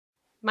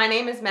My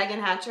name is Megan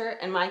Hatcher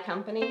and my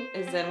company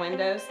is Zen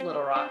Windows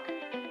Little Rock.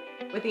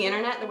 With the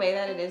internet the way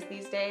that it is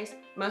these days,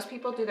 most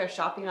people do their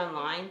shopping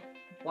online.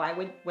 Why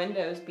would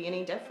Windows be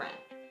any different?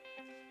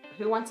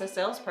 Who wants a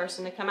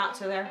salesperson to come out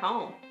to their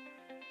home?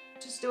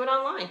 Just do it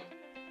online.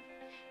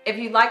 If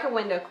you'd like a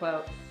window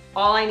quote,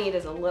 all I need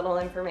is a little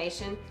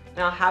information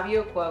and I'll have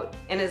you a quote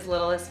in as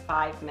little as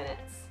 5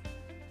 minutes.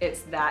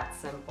 It's that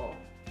simple.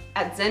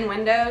 At Zen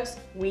Windows,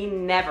 we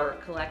never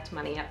collect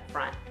money up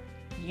front.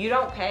 You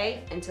don't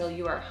pay until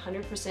you are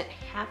 100%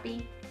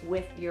 happy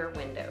with your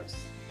windows.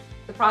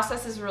 The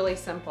process is really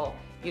simple.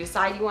 You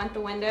decide you want the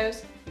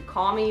windows, you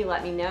call me, you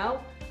let me know.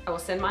 I will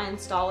send my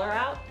installer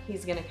out.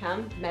 He's gonna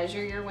come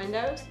measure your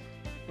windows.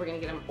 We're gonna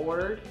get them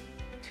ordered.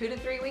 2 to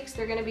 3 weeks,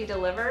 they're gonna be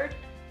delivered.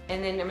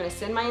 And then I'm gonna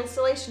send my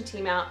installation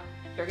team out.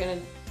 They're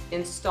gonna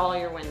install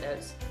your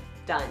windows.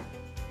 Done.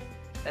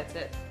 That's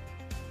it.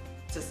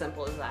 It's as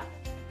simple as that.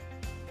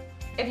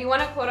 If you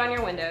want a quote on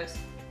your windows,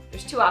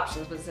 there's 2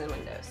 options with Zen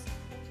Windows.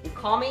 You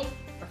call me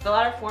or fill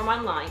out a form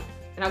online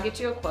and I'll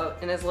get you a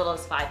quote in as little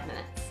as 5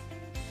 minutes.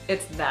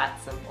 It's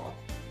that simple.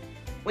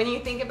 When you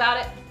think about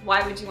it,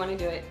 why would you want to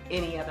do it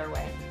any other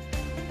way?